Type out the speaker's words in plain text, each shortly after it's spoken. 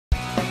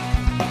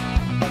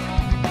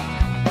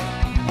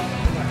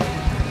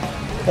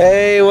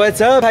Hey,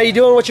 what's up? How you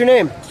doing? What's your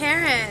name?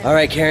 Karen. All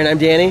right, Karen, I'm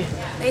Danny.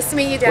 Nice to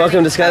meet you, Danny.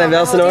 Welcome to Skydive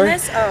Elsinore.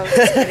 Oh,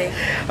 just kidding.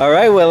 All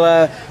right,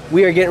 well,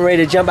 we are getting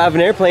ready to jump out of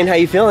an airplane. How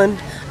you feeling?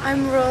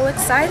 I'm real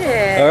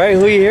excited. All right,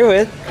 who are you here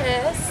with?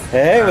 Chris.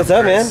 Hey, what's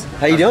up, man?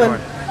 How you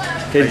doing?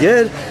 Good,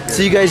 good.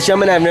 So you guys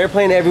jumping out of an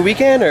airplane every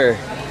weekend, or?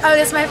 Oh,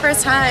 this is my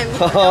first time.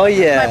 Oh,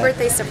 yeah. My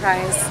birthday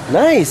surprise.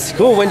 Nice,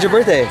 cool. When's your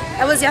birthday?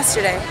 It was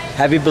yesterday.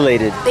 Happy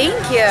belated.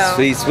 Thank you.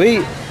 Sweet,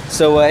 sweet.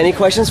 So any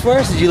questions for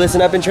us? Did you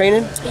listen up in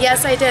training?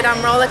 Yes, I did.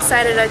 I'm real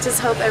excited. I just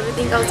hope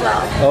everything goes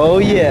well. Oh,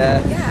 yeah.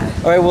 Yeah.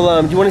 All right,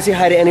 well, do you want to say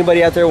hi to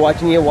anybody out there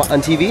watching you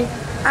on TV?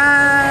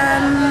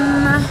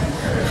 Hi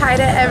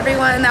to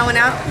everyone that went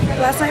out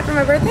last night for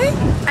my birthday.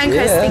 And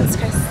Chris. Yeah. Thanks,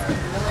 Chris.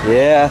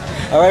 Yeah.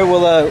 All right,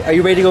 well, are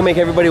you ready to go make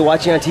everybody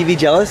watching on TV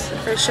jealous?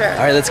 For sure.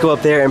 All right, let's go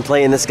up there and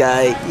play in the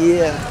sky.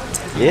 Yeah.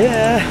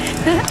 Yeah.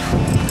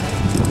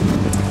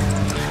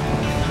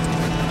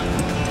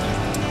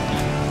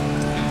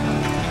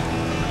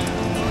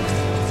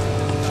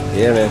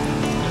 Yeah, man.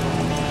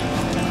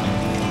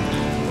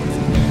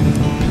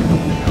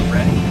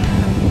 Ready,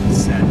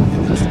 set,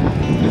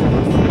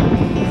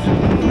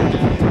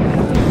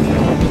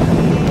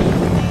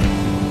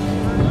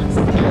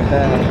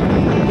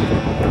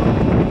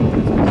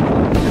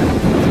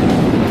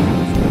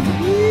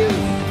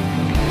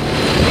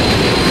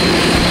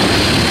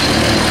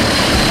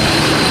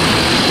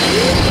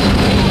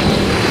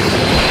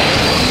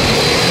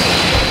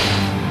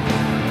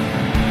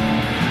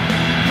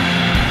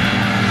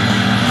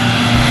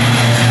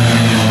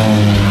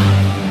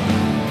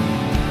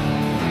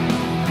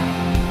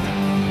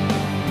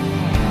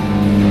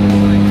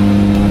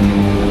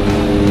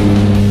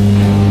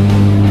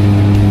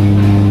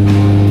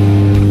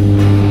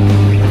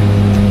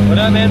 What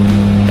up, man?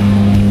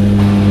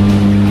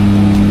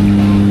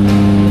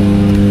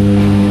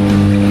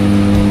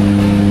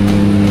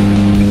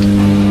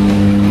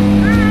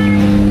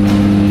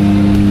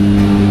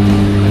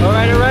 All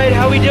right.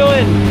 How we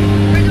doing?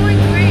 We're doing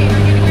great.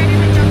 We're getting ready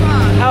to jump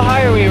off. How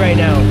high are we right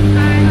now? I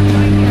have no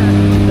idea.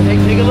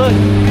 Take a look.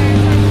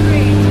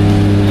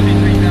 It's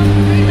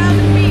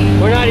 3,000 feet.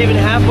 We're not even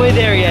halfway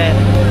there yet.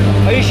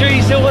 Are you sure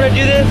you still want to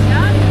do this?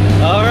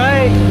 Yeah. All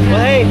right. Well,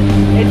 hey,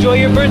 enjoy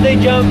your birthday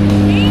jump.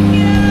 Thank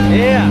you.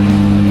 Yeah.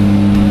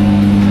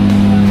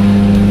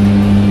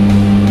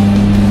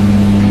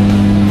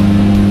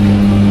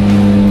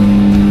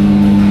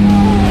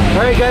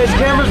 All right, guys,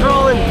 camera's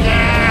rolling.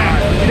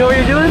 You know what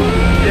you're doing?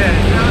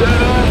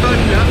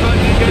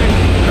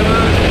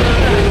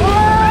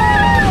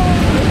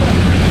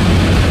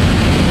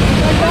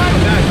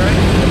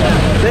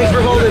 Thanks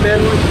for holding, man.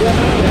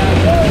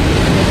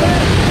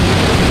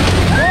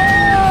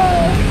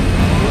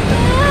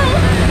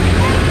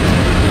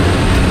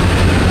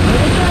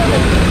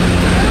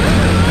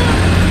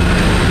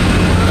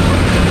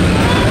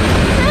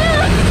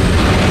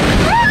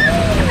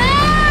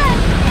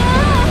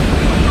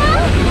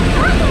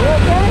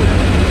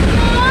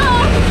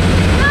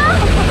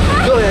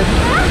 Go ahead.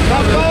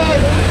 Have fun!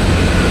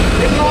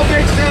 It's all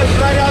big steps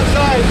right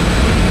outside.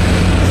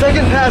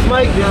 Second pass,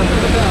 Mike.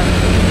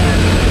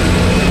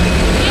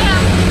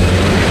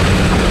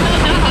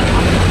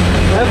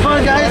 Have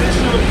fun, guys.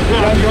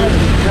 Grab your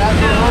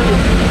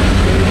harness.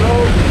 Stay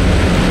low.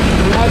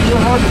 Grab your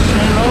harness.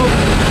 Stay low.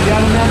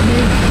 Got him at me.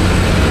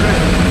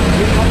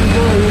 Get up and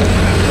do it.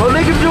 Well,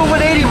 make him do a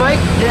 180, Mike.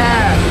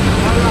 Yeah.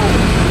 All right.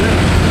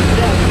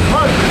 Yeah.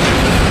 Push.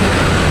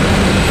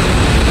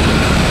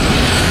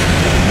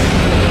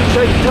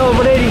 Tell him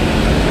 180.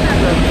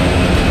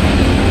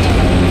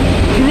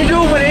 Can you do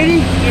a 180?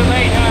 Too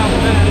late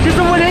now. Just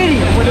a 180.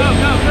 Go.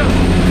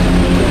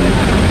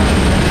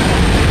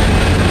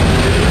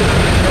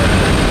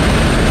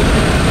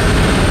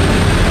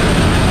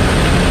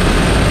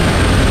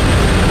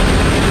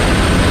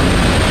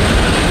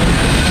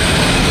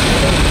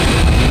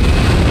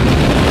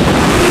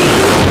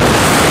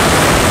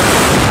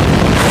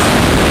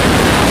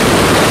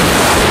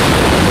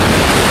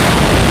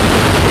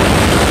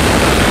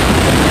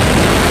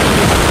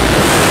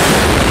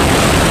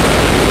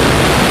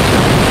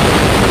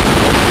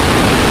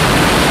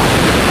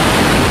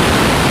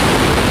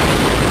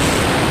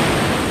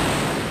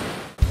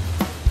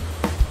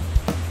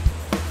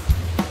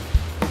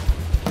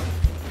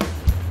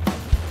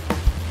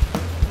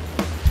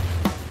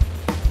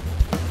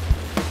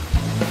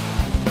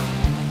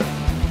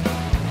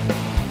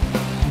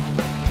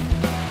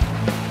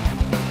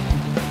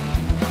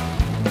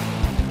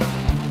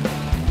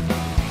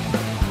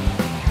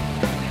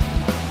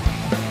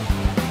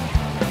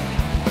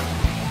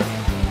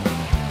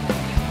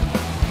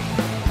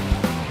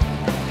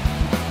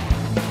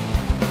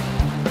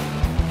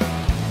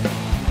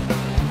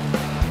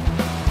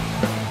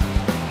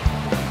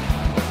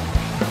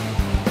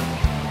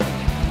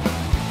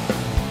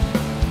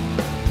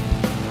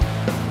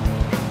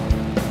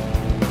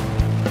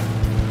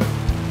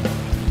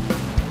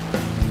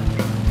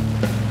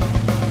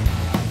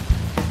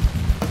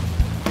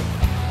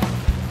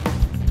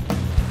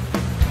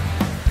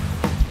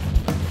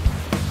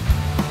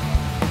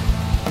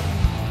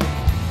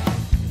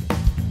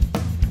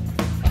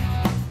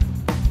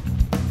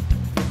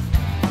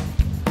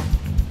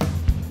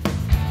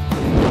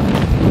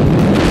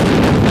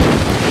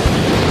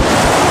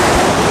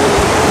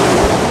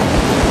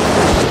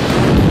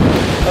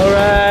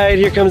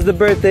 here comes the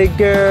birthday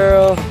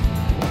girl.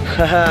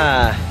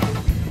 Haha.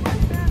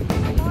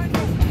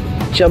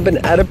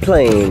 Jumping out of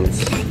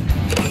planes.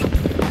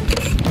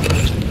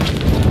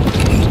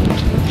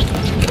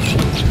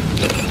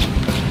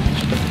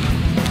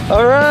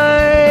 All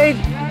right.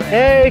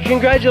 Hey,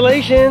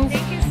 congratulations.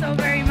 Thank you so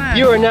very much.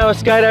 You are now a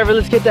skydiver.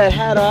 Let's get that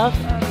hat off.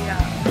 Oh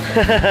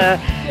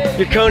yeah.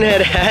 Your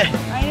conehead hat.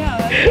 I know.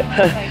 That's what it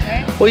looks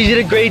like, right? Well, you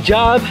did a great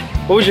job.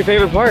 What was your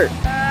favorite part?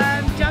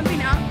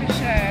 Jumping out for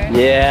sure.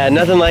 Yeah,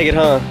 nothing like it,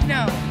 huh?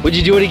 No. Would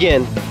you do it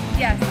again?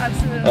 Yes,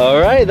 absolutely.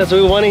 All right, that's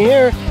what we want to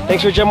hear.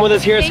 Thanks for jumping with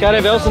us here at Thank Skydive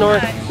you so Elsinore.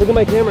 much. Look at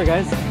my camera,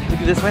 guys. Look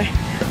at this way.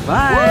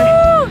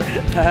 Bye.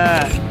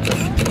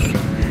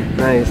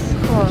 Nice.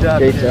 Cool.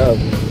 Great job.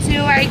 Do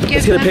I give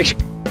Let's get a them-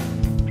 picture.